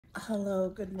Hello,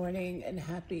 good morning, and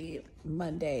happy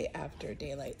Monday after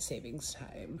daylight savings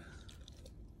time.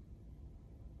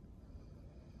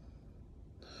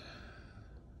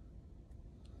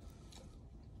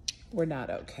 We're not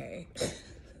okay.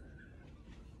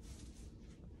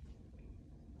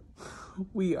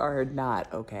 We are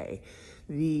not okay.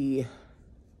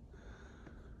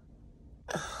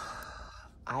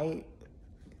 I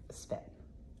spit.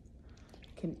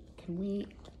 Can we?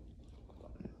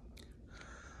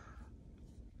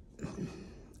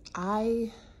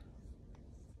 I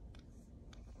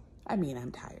mean,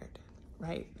 I'm tired,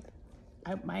 right?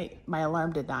 My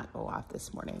alarm did not go off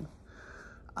this morning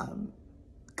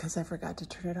because I forgot to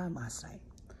turn it on last night.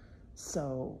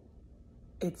 So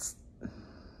it's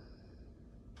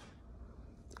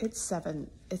 7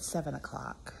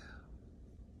 o'clock.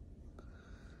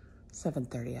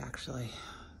 7:30 actually.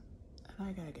 And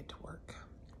I gotta get to work.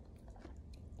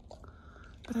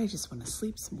 But I just want to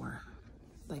sleep some more.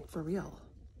 Like, for real.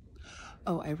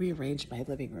 Oh, I rearranged my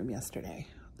living room yesterday.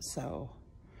 So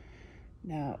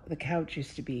now the couch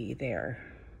used to be there.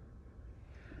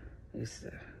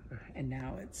 And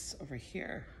now it's over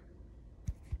here.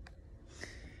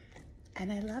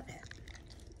 And I love it.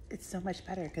 It's so much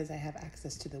better because I have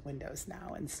access to the windows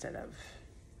now instead of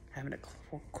having to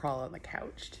crawl on the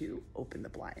couch to open the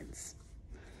blinds.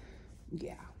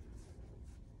 Yeah.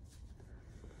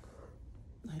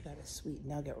 I got a sweet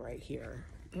nugget right here.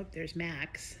 Oh, there's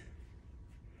Max.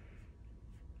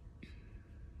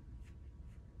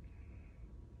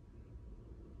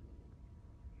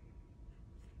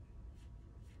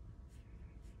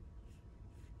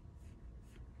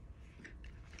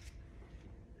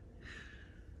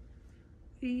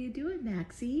 What are you doing,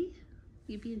 Maxie?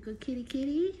 You being a good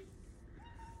kitty?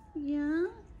 Yeah?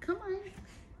 Come on.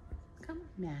 Come on,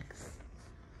 Max.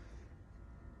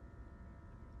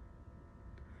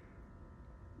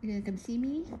 You gonna come see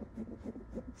me?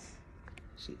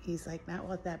 He's like, not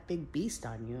with that big beast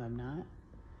on you, I'm not.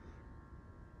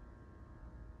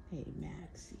 Hey,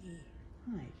 Maxie.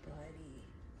 Hi, buddy.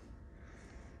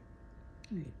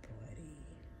 Hey, buddy.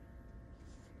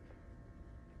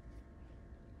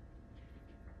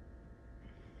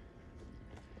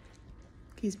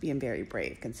 He's being very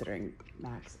brave considering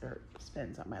Max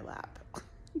spins on my lap.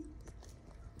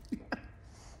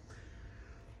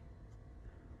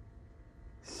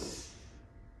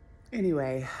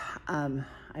 Anyway, I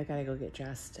gotta go get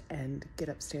dressed and get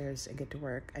upstairs and get to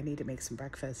work. I need to make some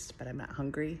breakfast, but I'm not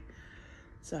hungry.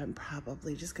 So I'm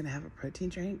probably just gonna have a protein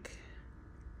drink.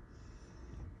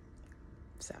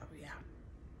 So, yeah.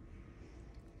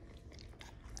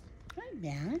 Hi,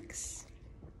 Max.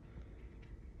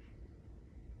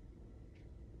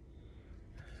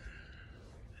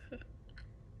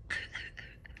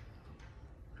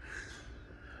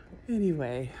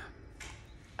 Anyway,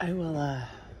 I will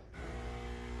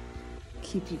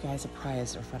keep you guys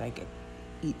apprised of what I get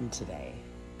eaten today,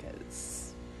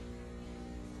 because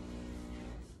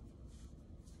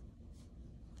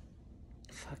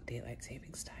fuck daylight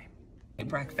savings time.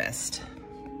 Breakfast.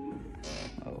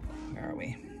 Oh, where are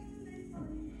we?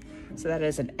 So that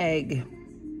is an egg,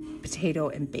 potato,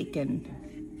 and bacon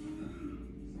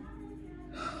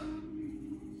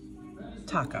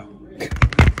taco.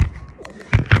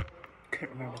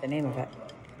 Couldn't remember the name of it.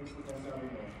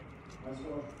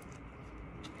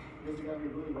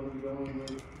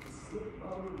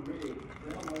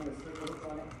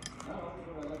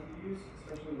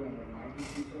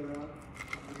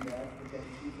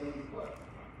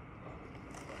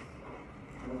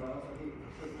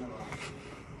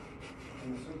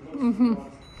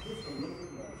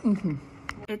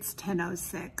 It's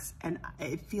 10:06 and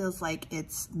it feels like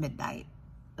it's midnight.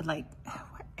 Like,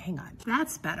 hang on,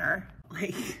 that's better.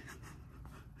 Like,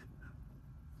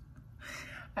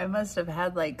 I must have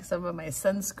had like some of my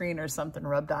sunscreen or something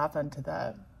rubbed off onto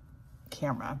the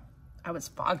camera. I was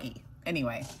foggy.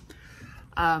 Anyway,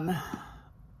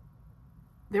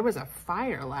 there was a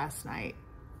fire last night,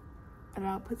 and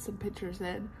I'll put some pictures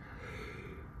in.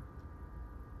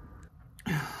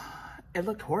 It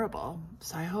looked horrible.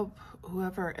 So I hope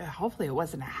hopefully it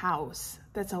wasn't a house.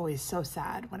 That's always so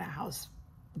sad when a house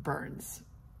burns.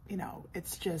 You know,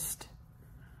 it's just,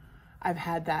 I've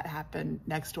had that happen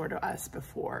next door to us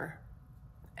before.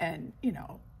 And, you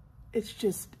know, it's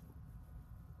just,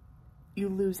 you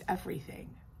lose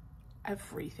everything.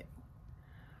 Everything.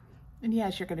 And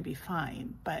yes, you're going to be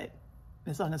fine, but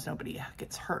as long as nobody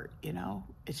gets hurt, you know,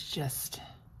 it's just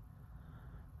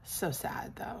so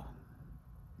sad though.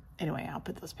 Anyway, I'll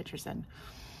put those pictures in.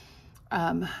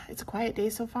 It's a quiet day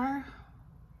so far.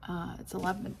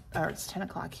 It's 10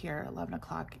 o'clock here, 11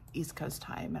 o'clock East Coast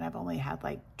time, and I've only had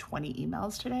like 20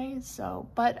 emails today. So,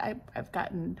 but I've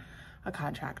gotten a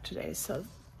contract today, so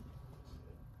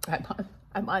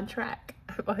I'm on track.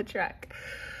 I'm on track.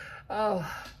 Oh,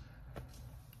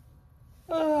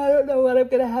 I don't know what I'm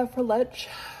gonna have for lunch.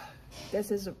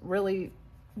 This is really,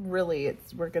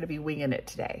 we're gonna be winging it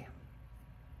today.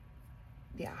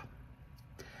 Yeah.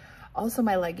 Also,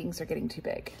 my leggings are getting too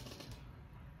big.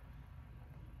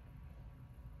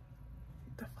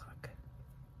 The fuck?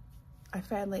 I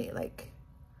finally,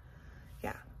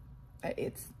 yeah.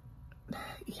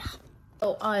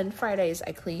 So on Fridays,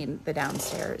 I clean the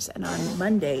downstairs, and on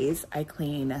Mondays, I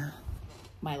clean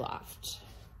my loft.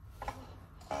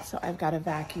 So I've got to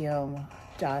vacuum,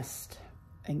 dust,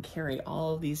 and carry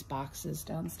all of these boxes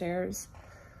downstairs.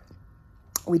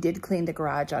 We did clean the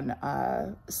garage on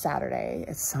Saturday.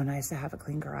 It's so nice to have a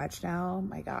clean garage now.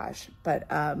 My gosh.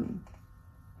 But I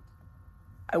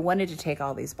wanted to take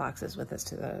all these boxes with us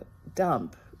to the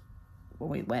dump when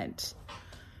we went.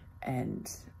 And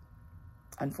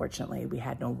unfortunately, we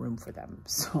had no room for them.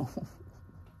 So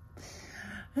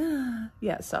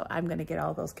yeah, so I'm going to get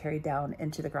all those carried down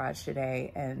into the garage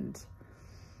today, and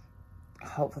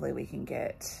hopefully we can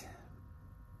get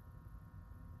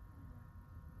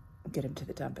them to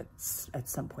the dump at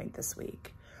some point this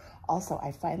week. Also,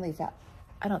 I finally found,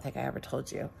 I don't think I ever told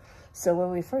you. So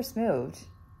when we first moved,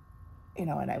 you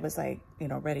know, and I was like, you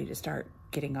know, ready to start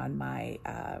getting on my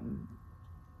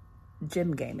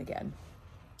gym game again,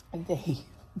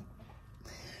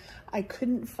 I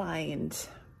couldn't find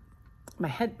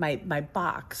my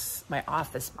box, my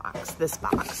office box, this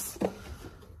box,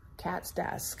 Kat's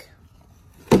desk.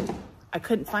 I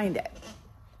couldn't find it.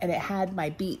 And it had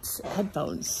my Beats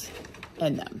headphones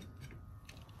in them.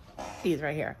 These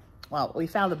right here. Well, we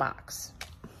found the box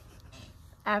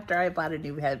after I bought a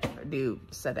new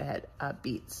set of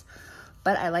Beats.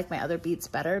 But I like my other Beats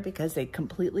better because they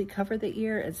completely cover the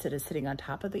ear instead of sitting on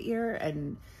top of the ear,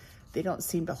 and they don't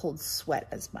seem to hold sweat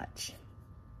as much.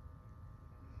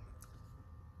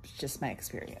 It's just my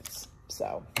experience.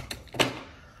 So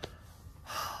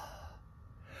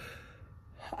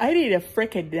I need a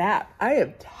freaking nap. I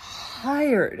am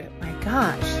tired. My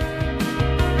gosh.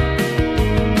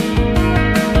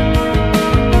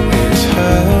 It's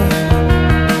her.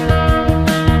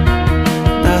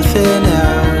 Nothing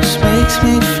else makes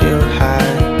me feel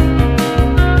high.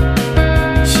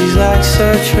 She's like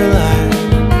such a light.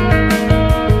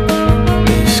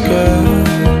 This girl.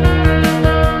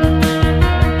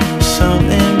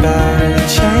 Something about her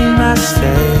changed my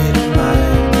state of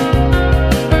mind.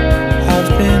 I've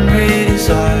been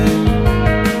redesigned.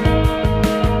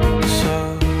 So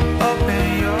open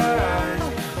your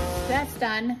eyes. That's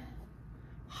done.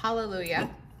 Hallelujah.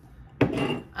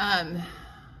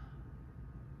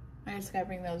 I just gotta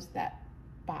bring that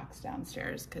box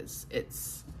downstairs because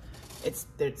it's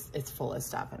full of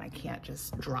stuff, and I can't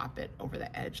just drop it over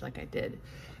the edge like I did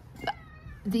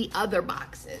the other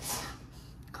boxes.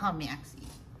 Come, Maxie.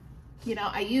 You know,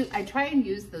 I try and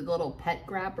use the little pet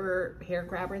grabber, hair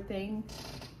grabber thing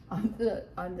on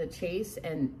the Chase,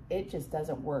 and it just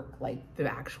doesn't work like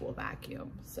the actual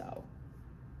vacuum. So,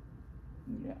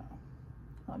 yeah.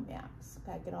 Oh, Max,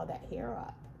 gotta get all that hair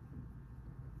up.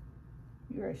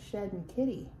 You're a shedding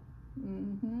kitty.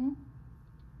 Mm-hmm.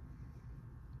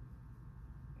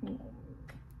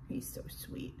 He's so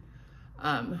sweet.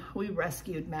 We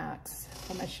rescued Max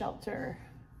from a shelter.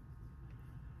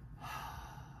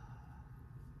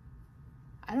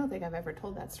 I don't think I've ever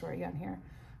told that story on here.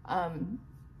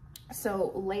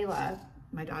 So Layla,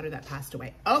 my daughter that passed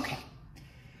away. Okay.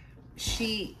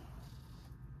 She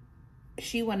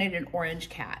wanted an orange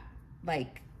cat.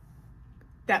 Like,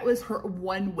 that was her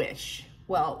one wish.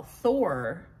 Well,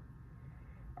 Thor,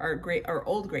 our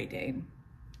old Great Dane,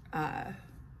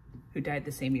 who died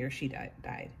the same year she died.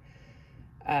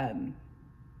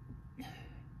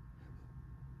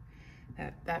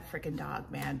 That freaking dog,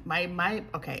 man.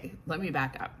 Okay, let me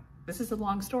back up. This is a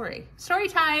long story. Story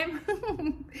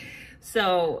time.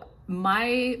 So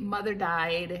my mother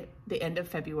died the end of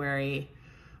February.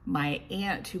 My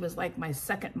aunt, who was like my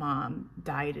second mom,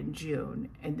 died in June.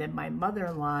 And then my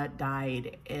mother-in-law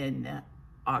died in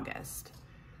August,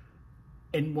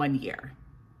 in 1 year.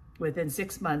 Within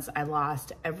 6 months, I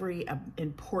lost every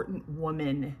important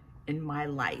woman in my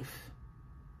life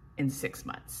in 6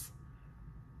 months.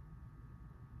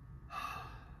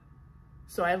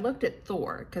 So I looked at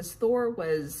Thor, because Thor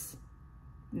was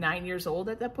 9 years old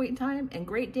at that point in time, and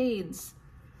Great Danes,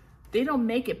 they don't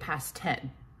make it past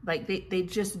 10. Like, they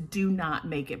just do not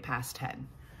make it past 10.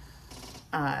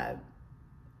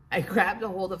 I grabbed a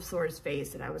hold of Thor's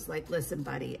face and I was like, listen,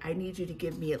 buddy, I need you to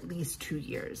give me at least 2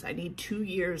 years. I need 2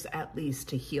 years at least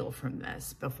to heal from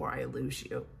this before I lose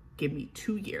you. Give me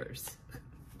 2 years.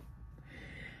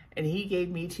 And he gave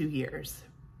me 2 years.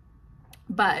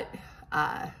 But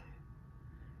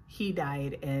he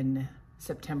died in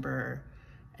September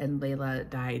and Layla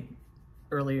died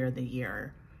earlier in the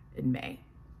year in May.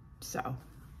 So,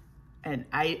 and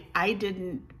I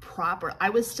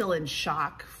was still in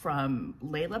shock from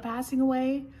Layla passing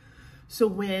away. So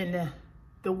when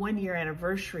the 1-year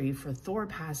anniversary for Thor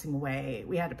passing away,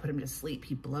 we had to put him to sleep.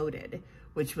 He bloated,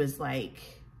 which was like,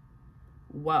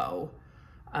 whoa.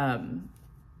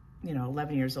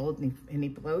 11 years old and he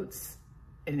bloats,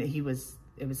 and it was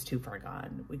too far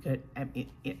gone.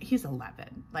 He's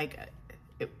 11. Like,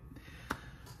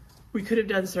 we could have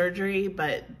done surgery,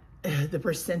 but the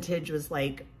percentage was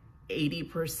like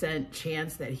 80%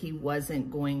 chance that he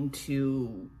wasn't going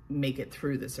to make it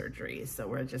through the surgery. So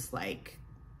we're just like,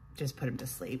 just put him to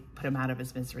sleep, put him out of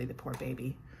his misery, the poor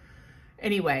baby.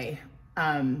 Anyway,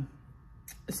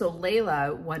 so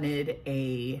Layla wanted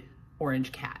a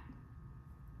orange cat.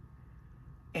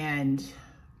 And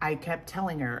I kept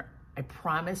telling her, I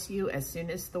promise you, as soon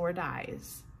as Thor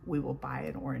dies, we will buy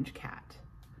an orange cat.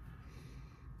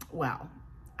 Well,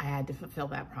 I had to fulfill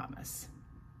that promise.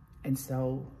 And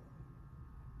so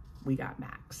we got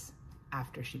Max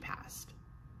after she passed.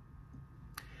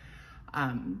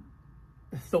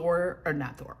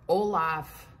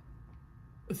 Olaf,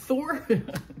 Thor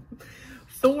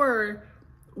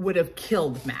would have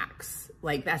killed Max.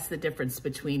 Like, that's the difference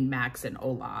between Max and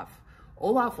Olaf.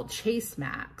 Olaf will chase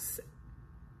Max,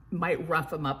 might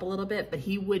rough him up a little bit, but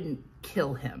he wouldn't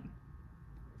kill him.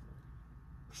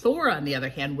 Thor, on the other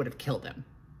hand, would have killed him.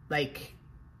 Like,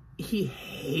 he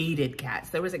hated cats.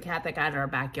 There was a cat that got in our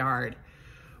backyard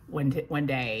one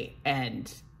day,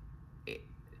 and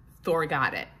Thor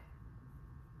got it.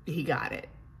 He got it,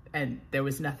 and there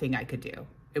was nothing I could do.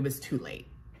 It was too late,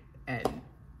 and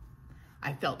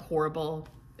I felt horrible.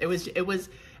 It was,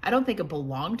 I don't think it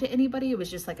belonged to anybody. It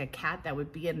was just like a cat that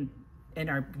would be in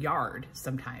our yard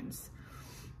sometimes.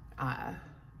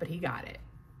 But he got it.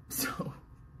 So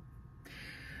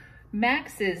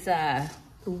Max is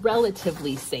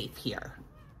relatively safe here.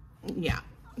 Yeah.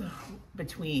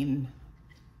 Between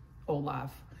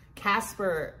Olaf.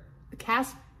 Casper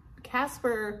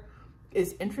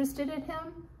is interested in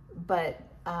him, but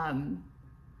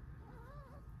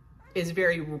is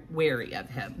very wary of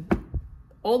him.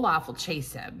 Olaf will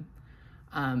chase him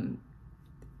and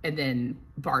then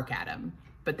bark at him,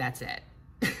 but that's it.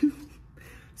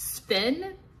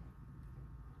 Sven,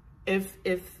 if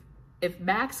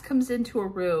Max comes into a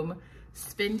room,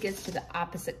 Sven gets to the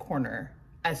opposite corner,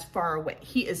 as far away.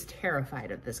 He is terrified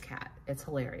of this cat. It's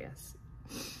hilarious.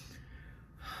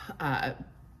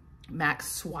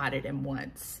 Max swatted him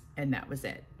once, and that was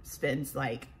it. Sven's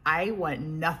like, I want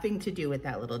nothing to do with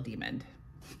that little demon.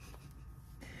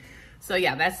 So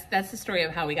yeah, that's the story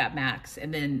of how we got Max.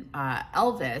 And then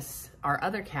Elvis, our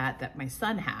other cat that my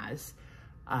son has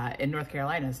in North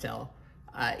Carolina still,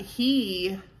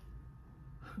 he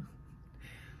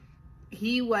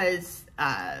was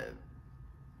a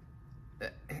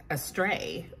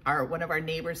stray. One of our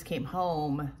neighbors came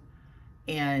home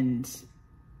and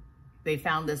they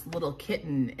found this little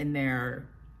kitten in their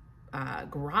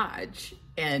garage,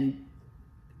 and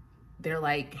they're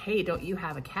like, hey, don't you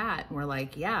have a cat? And we're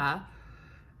like, yeah.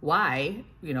 Why?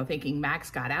 You know, thinking Max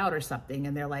got out or something.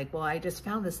 And they're like, well, I just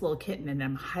found this little kitten and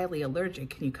I'm highly allergic.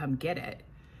 Can you come get it?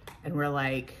 And we're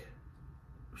like,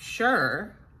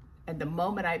 sure. And the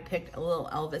moment I picked a little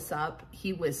Elvis up,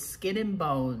 he was skin and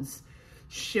bones,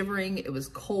 shivering. It was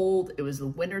cold. It was the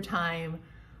winter time.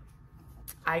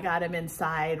 I got him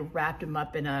inside, wrapped him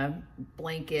up in a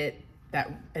blanket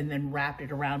and then wrapped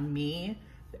it around me.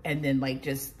 And then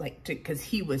cause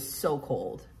he was so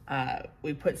cold.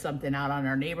 We put something out on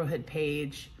our neighborhood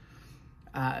page.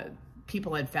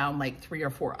 People had found like 3 or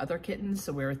 4 other kittens.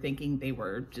 So we were thinking they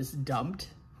were just dumped,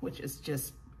 which is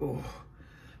just, ooh.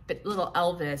 But little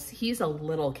Elvis, he's a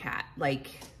little cat. Like,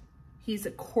 he's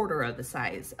a quarter of the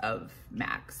size of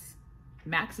Max.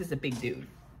 Max is a big dude.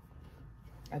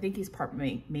 I think he's part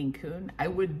Maine Coon. I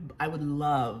would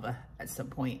love at some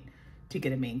point to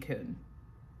get a Maine Coon,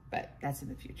 but that's in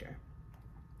the future.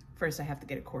 First, I have to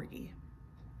get a Corgi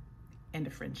and a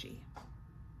Frenchie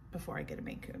before I get a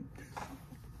Maine Coon.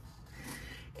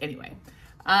 Anyway,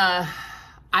 I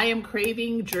am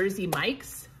craving Jersey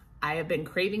Mike's. I have been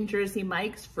craving Jersey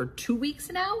Mike's for 2 weeks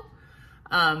now.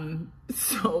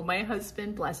 So my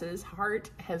husband, bless his heart,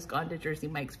 has gone to Jersey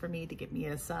Mike's for me to get me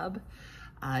a sub.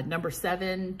 Number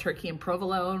 7, turkey and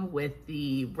provolone with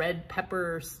the red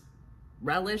pepper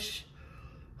relish.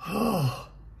 Oh,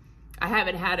 I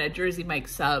haven't had a Jersey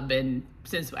Mike's sub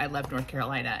since I left North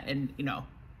Carolina. And, you know,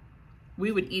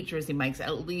 we would eat Jersey Mike's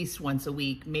at least once a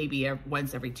week, maybe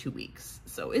once every 2 weeks.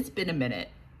 So it's been a minute.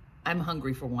 I'm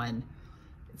hungry for one.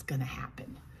 It's gonna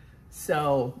happen.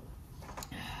 So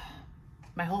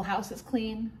my whole house is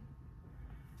clean.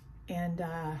 And,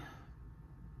 I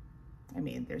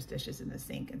mean, there's dishes in the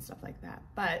sink and stuff like that,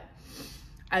 but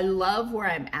I love where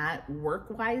I'm at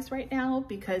work-wise right now,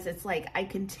 because it's like I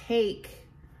can take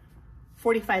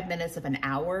 45 minutes of an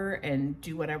hour and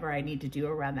do whatever I need to do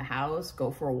around the house,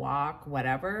 go for a walk,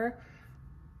 whatever,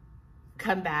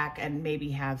 come back and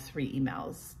maybe have 3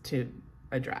 emails to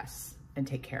address and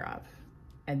take care of.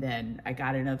 And then I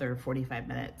got another 45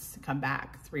 minutes to come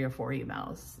back, 3 or 4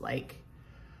 emails. Like,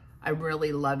 I'm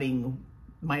really loving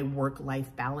my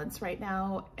work-life balance right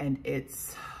now, and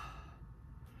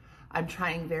I'm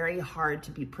trying very hard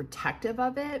to be protective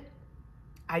of it.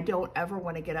 I don't ever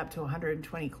want to get up to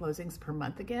 120 closings per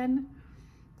month again,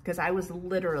 because I was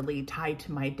literally tied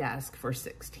to my desk for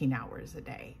 16 hours a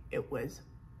day. It was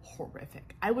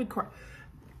horrific. I would cry.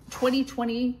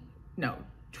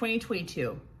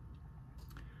 2022,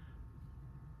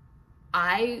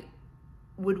 I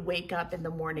would wake up in the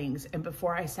mornings, and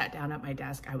before I sat down at my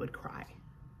desk, I would cry.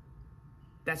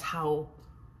 That's how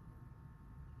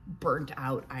burnt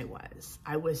out I was.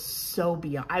 I was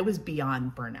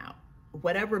beyond burnout.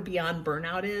 Whatever beyond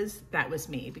burnout is, that was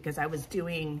me, because I was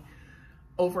doing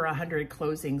over 100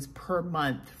 closings per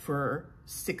month for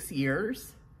 6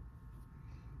 years.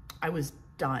 I was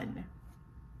done.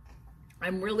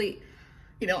 I'm really,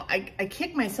 you know, I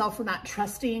kick myself for not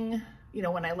trusting, you know,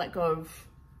 when I let go of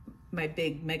my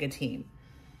big mega team.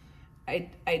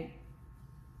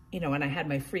 You know, when I had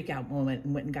my freak out moment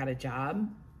and went and got a job,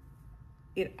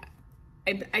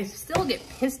 I still get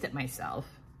pissed at myself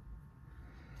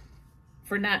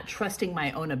for not trusting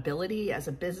my own ability as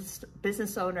a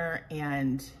business owner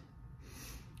and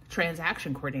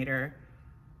transaction coordinator.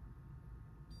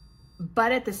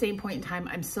 But at the same point in time,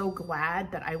 I'm so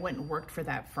glad that I went and worked for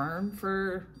that firm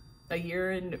for a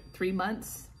year and 3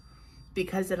 months,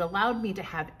 because it allowed me to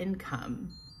have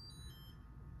income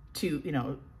to, you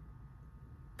know,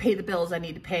 pay the bills I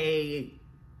need to pay,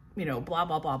 you know, blah,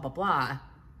 blah, blah, blah, blah.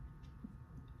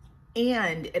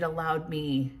 And it allowed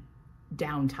me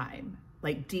downtime,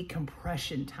 like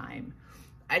decompression time.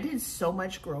 I did so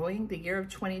much growing the year of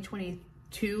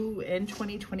 2022 and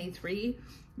 2023,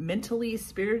 mentally,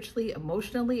 spiritually,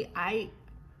 emotionally.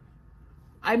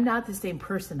 I'm not the same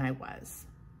person I was.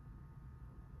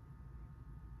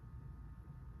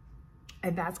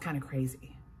 And that's kind of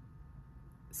crazy.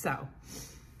 So,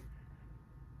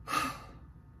 I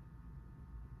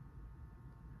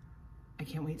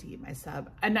can't wait to eat my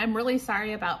sub. And I'm really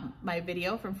sorry about my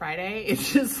video from Friday.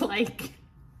 It's just like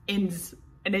ends,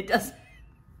 and it doesn't.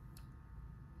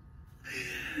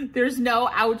 There's no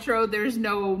outro, there's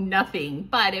no nothing.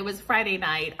 But it was Friday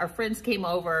night. Our friends came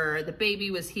over, the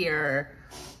baby was here.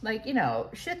 Like, you know,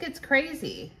 shit gets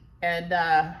crazy. And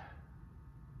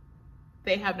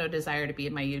they have no desire to be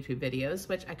in my YouTube videos,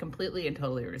 which I completely and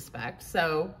totally respect.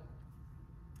 So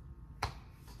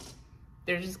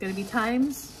there's just gonna be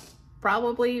times,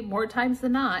 probably more times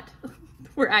than not,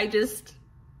 where I just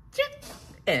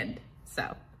end.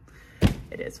 So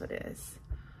it is what it is.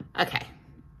 Okay.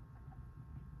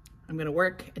 I'm gonna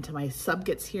work until my sub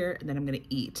gets here, and then I'm gonna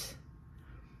eat.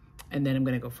 And then I'm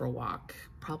gonna go for a walk.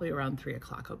 Probably around 3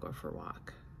 o'clock I'll go for a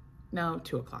walk. No,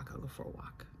 2 o'clock I'll go for a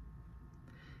walk,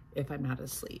 if I'm not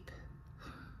asleep.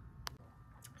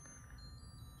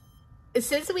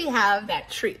 Since we have that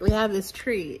tree, we have this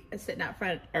tree sitting out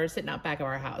front, or sitting out back of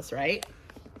our house, right?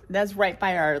 That's right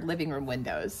by our living room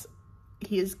windows.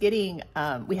 He is getting,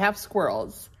 we have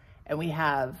squirrels and we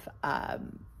have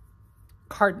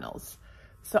cardinals.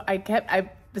 So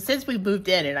since we moved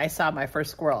in and I saw my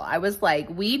first squirrel, I was like,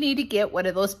 we need to get one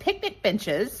of those picnic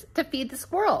benches to feed the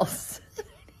squirrels.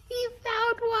 He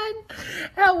found one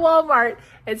at Walmart.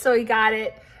 And so he got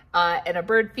it, and a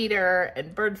bird feeder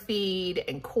and bird feed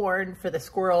and corn for the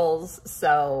squirrels.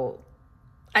 So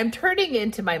I'm turning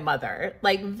into my mother,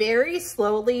 like very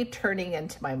slowly turning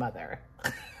into my mother.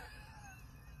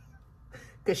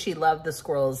 Because she loved the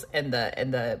squirrels and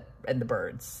the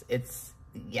birds. It's,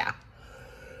 yeah.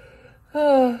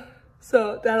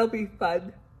 So that'll be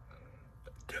fun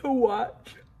to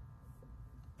watch.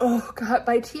 Oh God,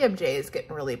 my TMJ is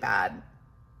getting really bad.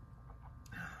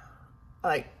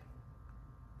 Like,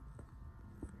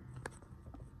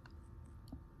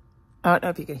 I don't know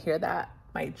if you can hear that.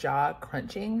 My jaw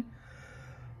crunching.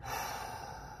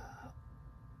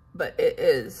 but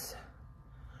it's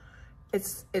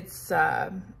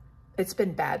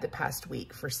been bad the past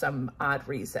week for some odd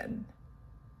reason.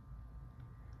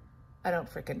 I don't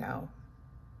freaking know,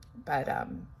 but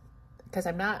because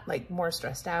I'm not like more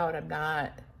stressed out, I'm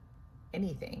not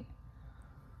anything.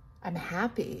 I'm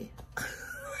happy.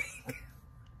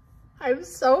 I'm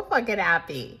so fucking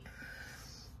happy.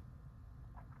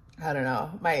 I don't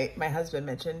know. My husband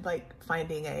mentioned like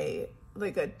finding a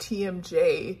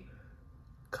TMJ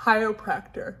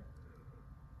chiropractor.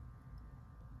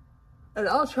 And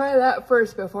I'll try that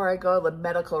first before I go the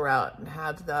medical route and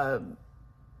have the,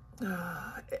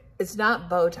 it's not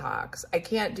Botox. I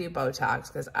can't do Botox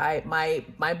because my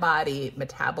body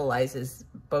metabolizes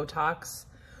Botox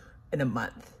in a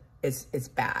month. It's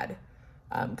bad.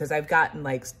 Because I've gotten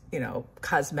like, you know,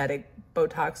 cosmetic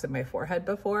Botox in my forehead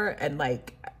before, and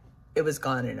like it was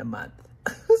gone in a month.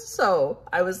 So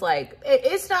I was like,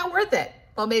 it's not worth it.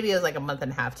 Well, maybe it was like a month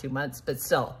and a half, 2 months, but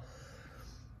still,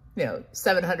 you know,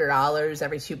 $700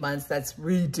 every 2 months. That's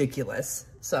ridiculous.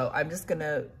 So I'm just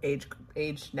gonna age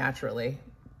naturally.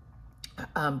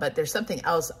 But there's something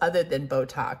else other than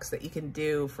Botox that you can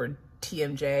do for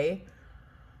TMJ.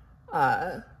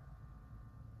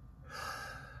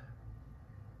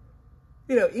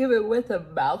 You know, even with a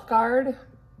mouth guard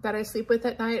that I sleep with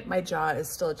at night, my jaw is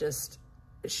still just,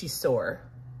 she's sore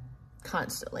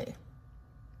constantly.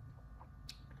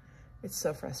 It's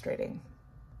so frustrating.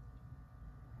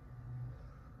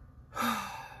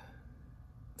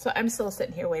 So I'm still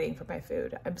sitting here waiting for my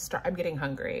food. I'm getting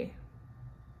hungry.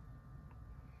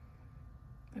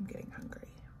 I'm getting hungry.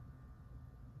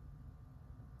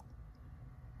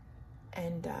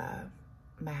 And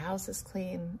my house is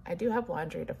clean. I do have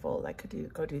laundry to fold. I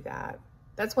could go do that.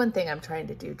 That's one thing I'm trying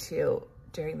to do too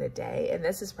during the day. And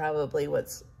this is probably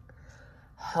what's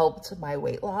helped my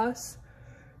weight loss,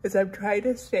 is I'm trying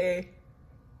to stay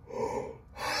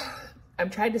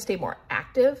more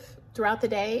active throughout the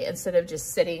day instead of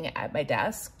just sitting at my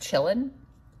desk chilling.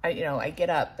 I get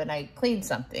up and I clean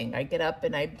something. I get up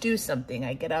and I do something.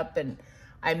 I get up and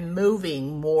I'm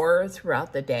moving more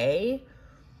throughout the day.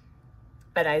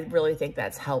 And I really think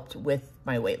that's helped with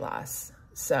my weight loss.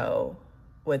 So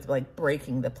with like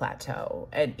breaking the plateau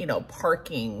and, you know,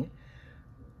 parking,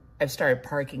 I've started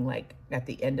parking like at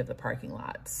the end of the parking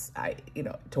lots,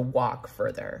 to walk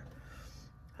further.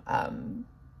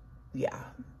 Yeah.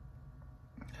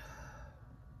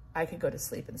 I could go to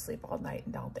sleep and sleep all night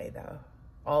and all day though.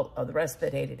 All the rest of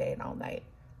the day today and all night.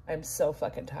 I'm so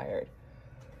fucking tired.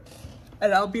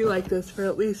 And I'll be like this for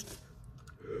at least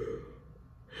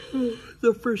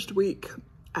the first week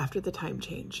after the time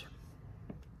change.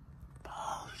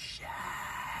 Bullshit.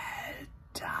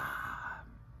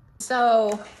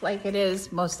 So, like it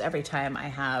is most every time I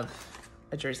have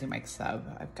a Jersey Mike's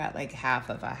sub, I've got like half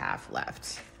of a half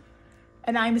left.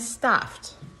 And I'm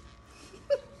stuffed.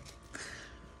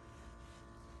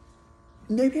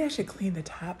 Maybe I should clean the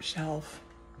top shelf.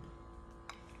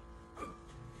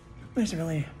 There's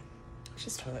really, it's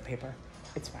just toilet paper.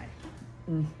 It's fine.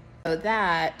 So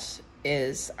that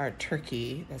is our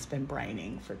turkey that's been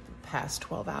brining for the past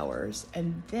 12 hours.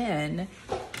 And then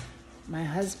my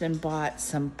husband bought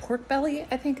some pork belly,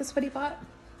 I think is what he bought.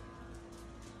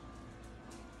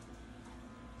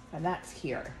 And that's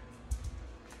here.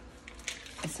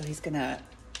 And so he's got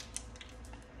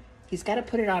to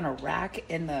put it on a rack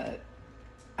in the,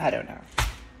 I don't know.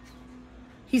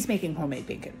 He's making homemade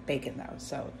bacon though,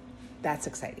 so that's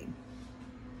exciting.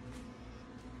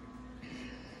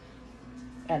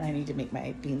 And I need to make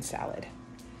my bean salad.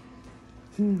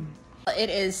 It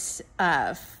is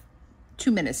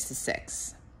 2 minutes to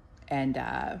 6, and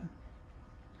I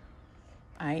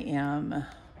am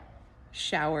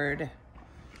showered,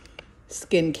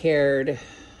 skin-cared,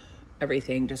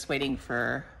 everything, just waiting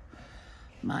for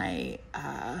my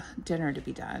dinner to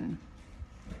be done.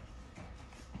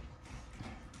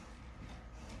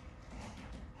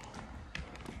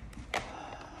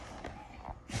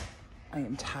 I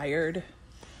am tired.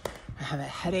 I have a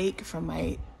headache from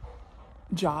my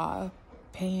jaw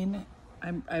pain.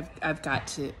 I've got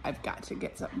to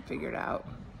get something figured out.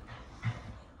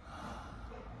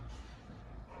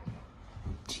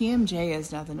 TMJ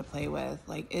is nothing to play with.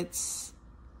 Like, it's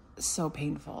so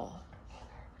painful.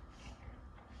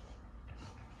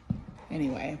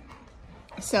 Anyway,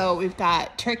 so we've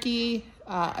got turkey,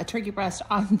 a turkey breast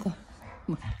on the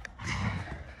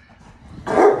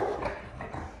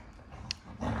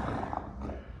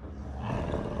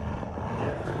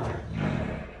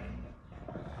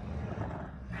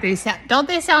don't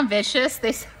they sound vicious?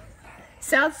 They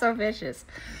sound so vicious.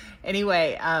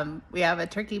 Anyway, we have a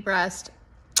turkey breast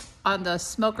on the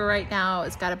smoker right now.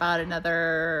 It's got about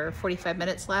another 45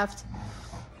 minutes left.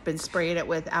 Been spraying it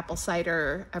with apple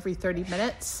cider every 30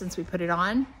 minutes since we put it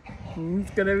on.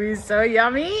 It's gonna be so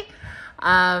yummy.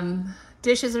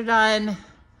 Dishes are done.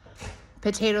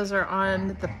 Potatoes are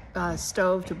on the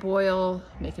stove to boil,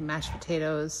 making mashed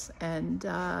potatoes, and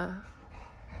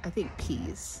I think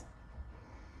peas.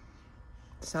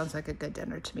 Sounds like a good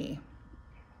dinner to me.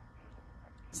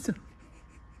 So.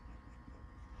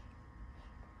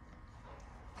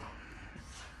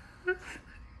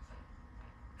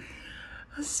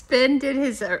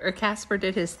 Casper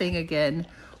did his thing again,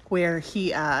 where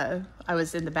I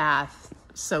was in the bath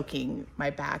soaking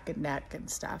my back and neck and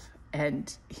stuff,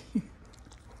 and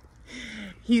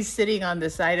he's sitting on the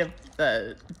side of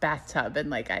the bathtub, and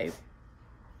like I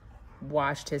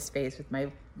washed his face with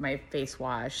my face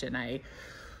wash, and I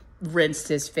rinsed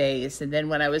his face, and then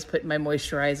when I was putting my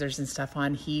moisturizers and stuff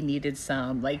on, he needed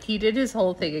some. Like, he did his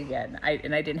whole thing again. I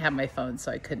didn't have my phone,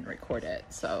 so I couldn't record it.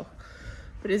 So,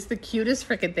 but it's the cutest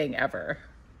freaking thing ever.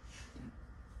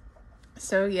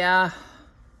 So yeah,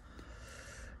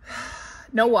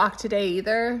 no walk today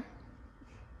either.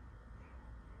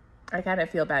 I kind of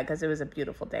feel bad because it was a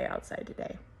beautiful day outside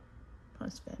today.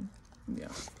 Must have been. Yeah.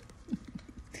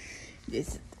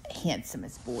 This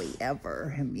handsomest boy ever.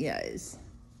 Him, yes.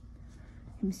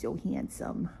 He's so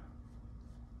handsome.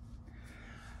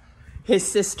 His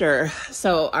sister,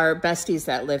 so our besties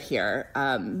that live here,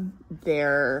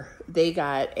 they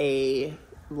got a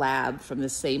lab from the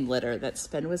same litter that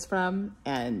Sven was from,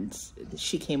 and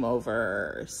she came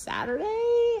over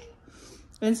Saturday,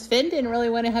 and Sven didn't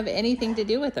really want to have anything to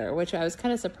do with her, which I was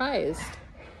kind of surprised.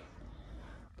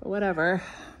 But whatever.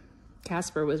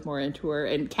 Casper was more into her,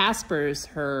 and Casper's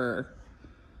her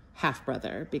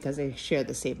half-brother because they share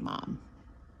the same mom.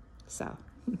 So,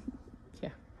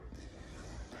 yeah.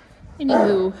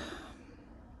 Anywho,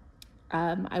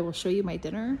 I will show you my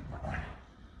dinner,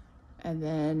 and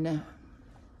then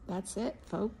that's it,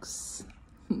 folks.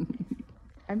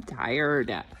 I'm tired.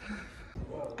 I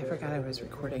forgot I was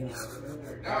recording.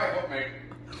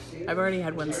 I've already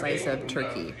had one slice of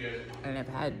turkey, and I've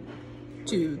had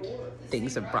 2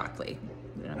 things of broccoli.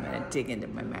 And I'm gonna dig into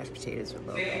my mashed potatoes a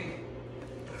little bit.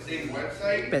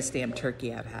 Best damn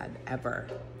turkey I've had ever.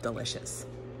 Delicious.